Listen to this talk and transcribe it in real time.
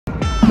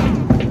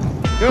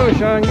Go,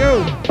 Sean,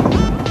 go.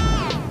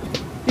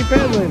 Keep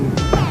pedaling.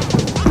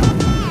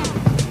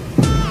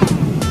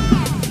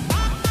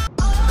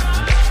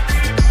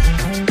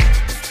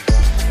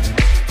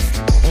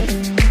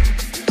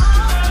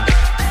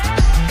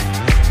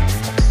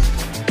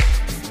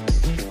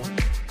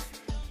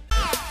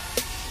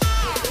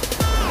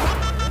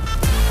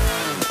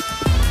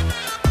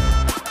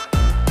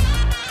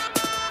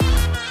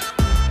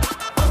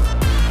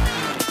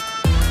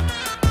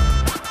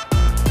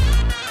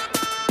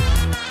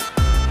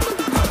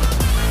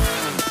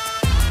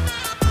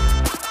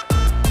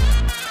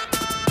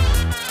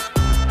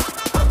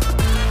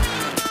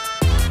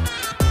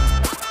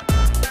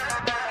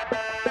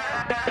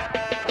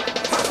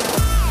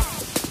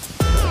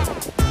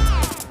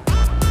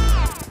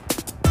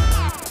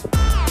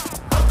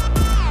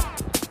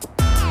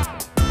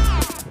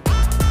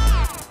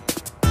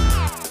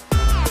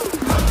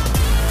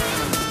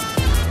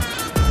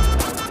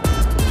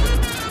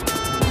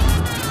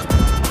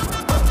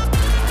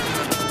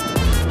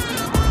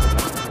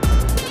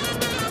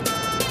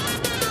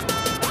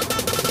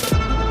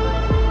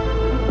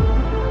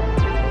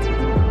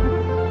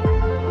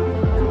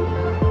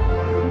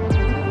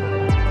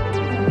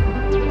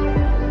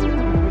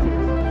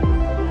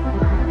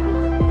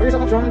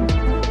 Sean,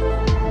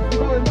 keep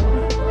going.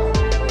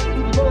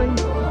 Keep going.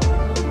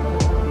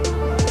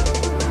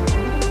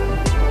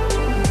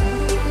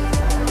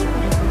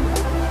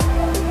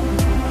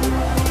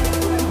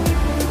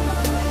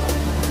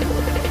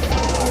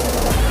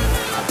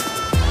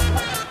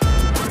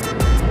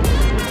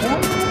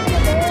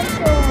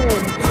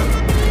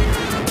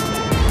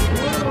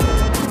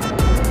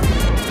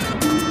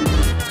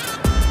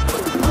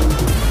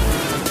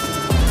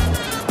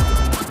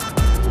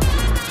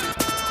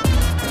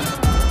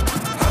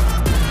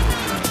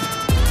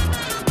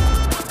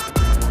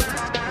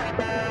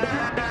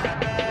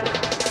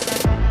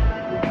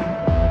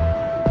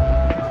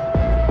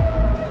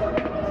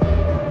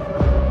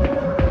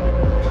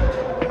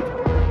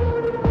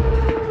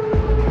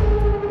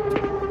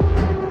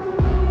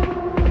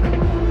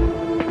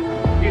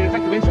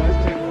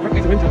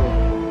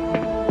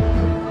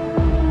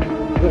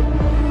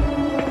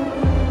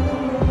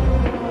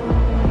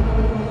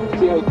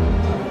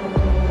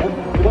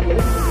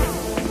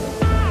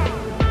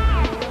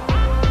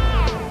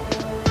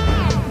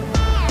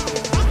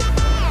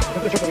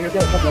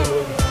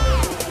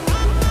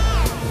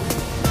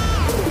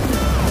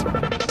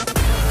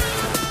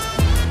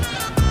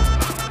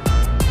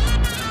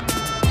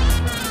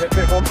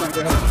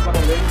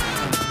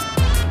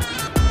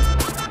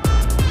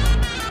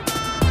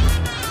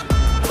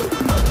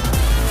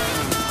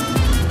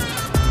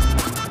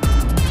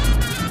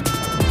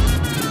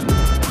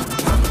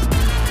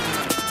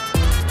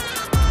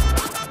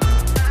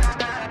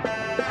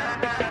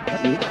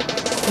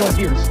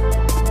 Years.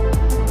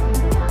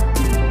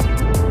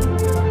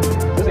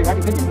 This is a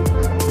racket pinion.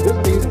 This is what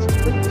they use in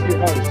spear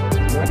cars.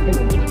 Racket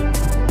pinion.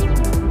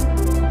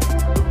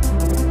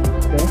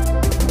 Okay.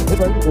 This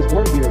one was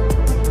one gear.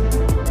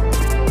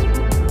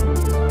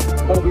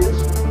 Double gears.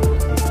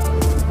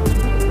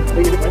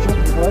 They get differential in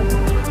the car.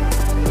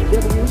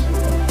 Double gears.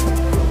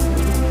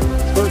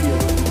 Spur gear.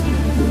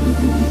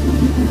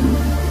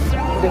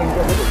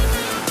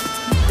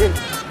 Good.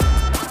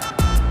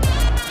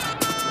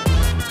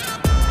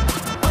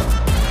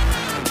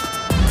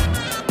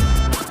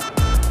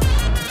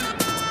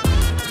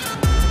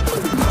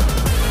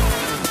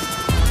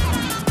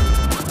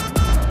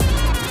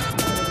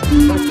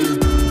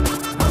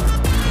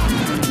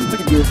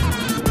 Look at you.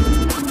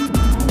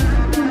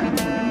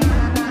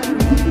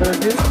 Third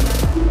gear.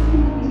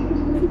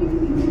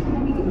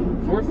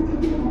 Fourth.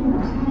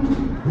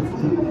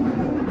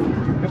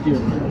 Fifth gear.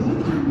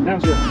 Now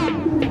it's yours.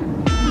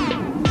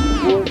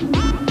 4,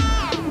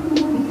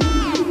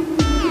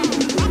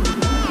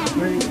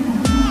 3,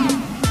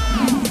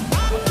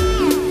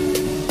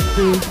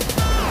 2,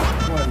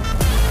 1.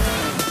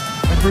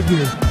 That's first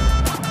gear.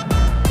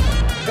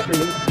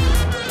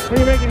 What are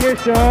you making here,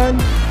 Sean?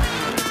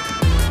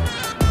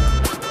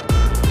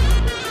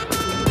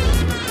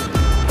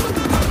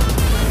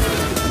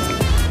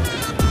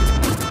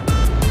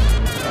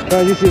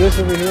 Sean, you see this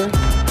over here?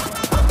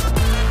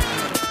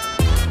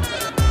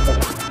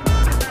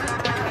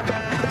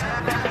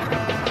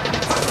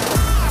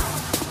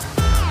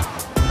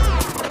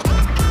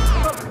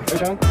 Hey,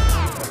 Sean?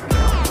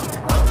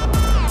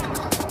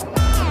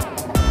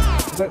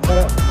 Is that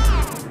up?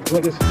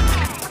 Like this.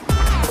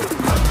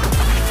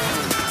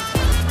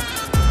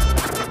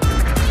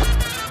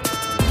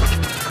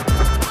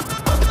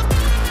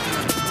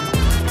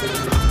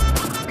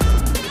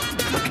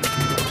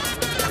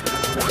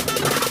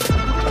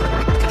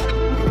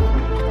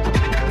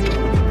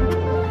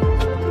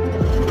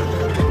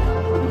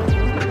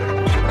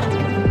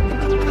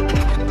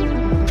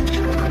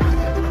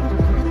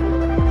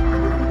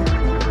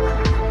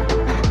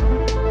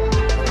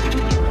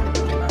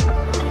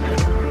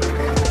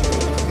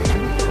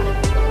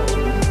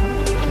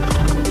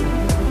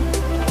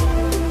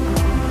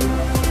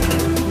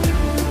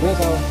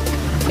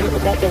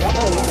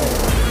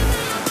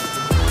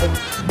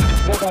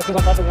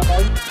 Just on top of that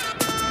line.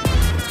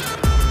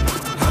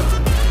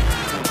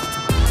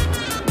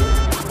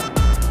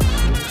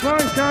 Come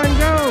on, Sean,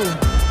 go!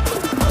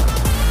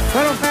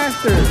 Pedal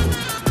faster!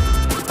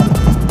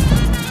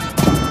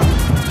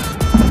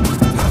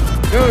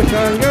 Go,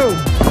 Sean, go!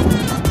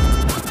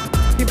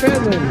 Keep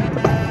pedaling!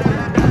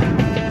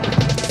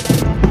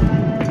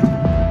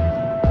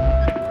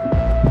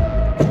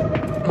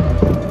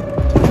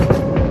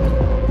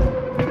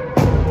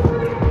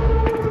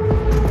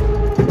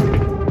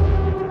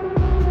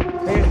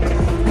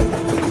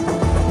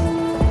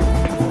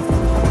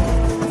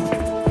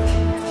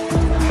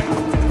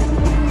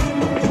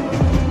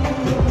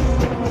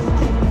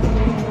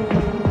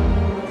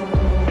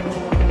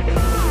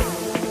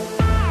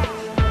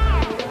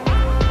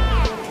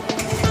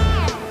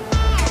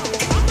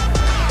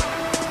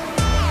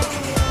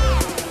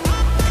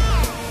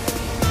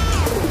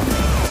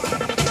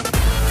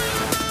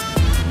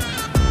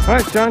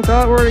 Alright, Sean,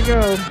 tell it where to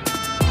go.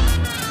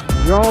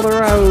 Draw the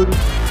road.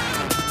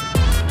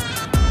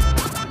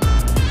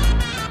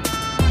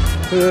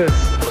 Look at this.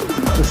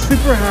 The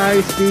super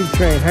high speed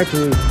train,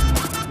 Hyperloop.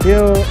 You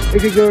know, it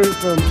could go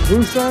from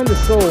Busan to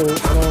Seoul in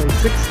only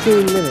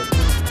 16 minutes.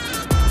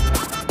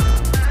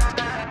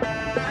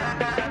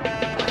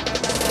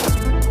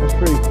 That's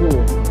pretty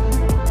cool.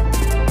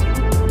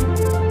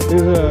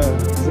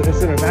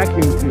 It's in a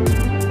vacuum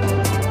tube.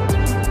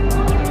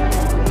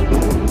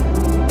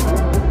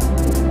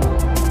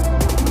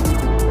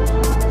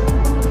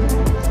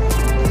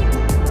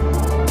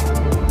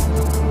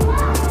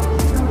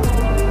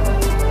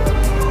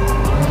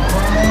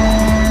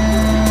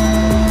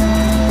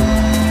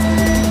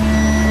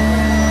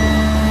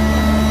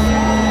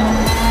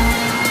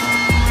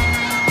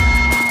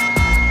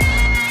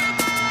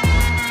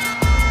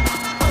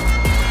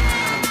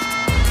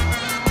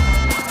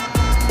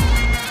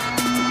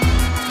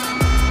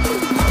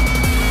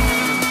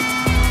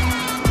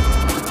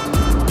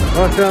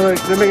 Oh, so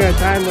they're making a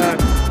time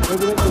lapse.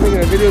 They're making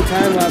a video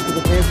time lapse of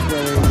the paint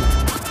spraying.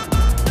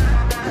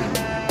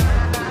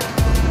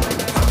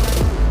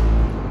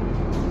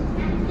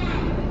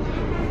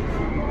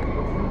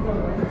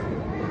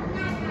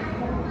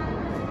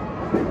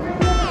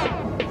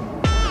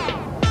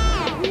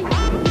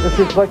 That's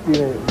reflecting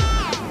it.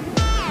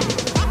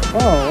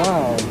 Oh,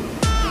 wow.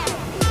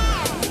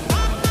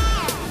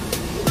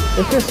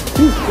 It's just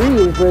two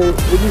screens, but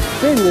if you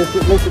spin this,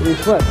 it makes it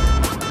reflect.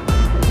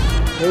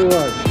 Very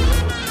large.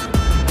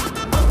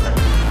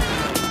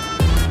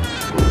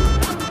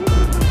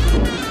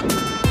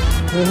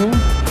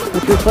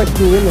 It's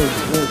reflecting the image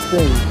when it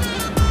spins.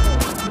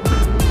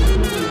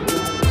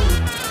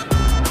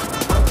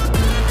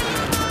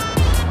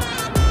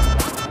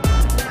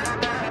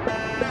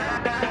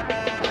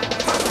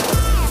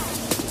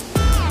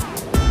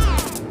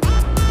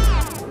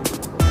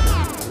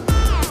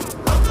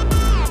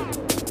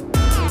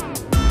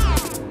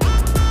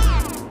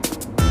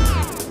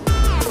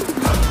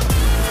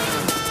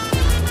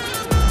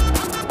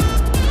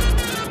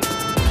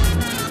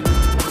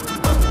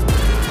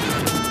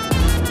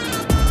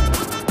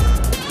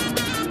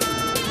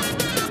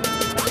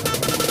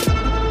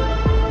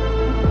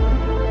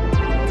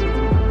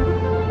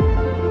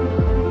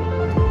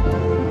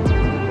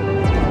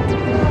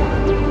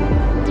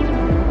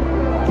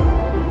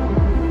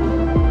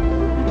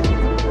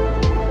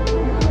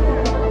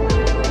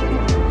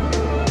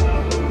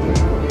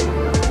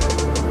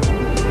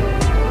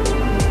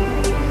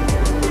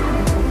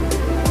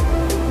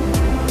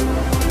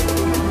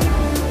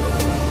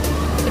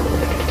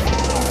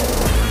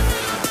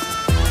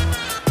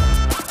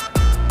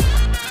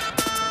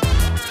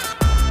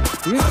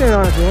 You can stand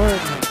on it if you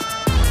want.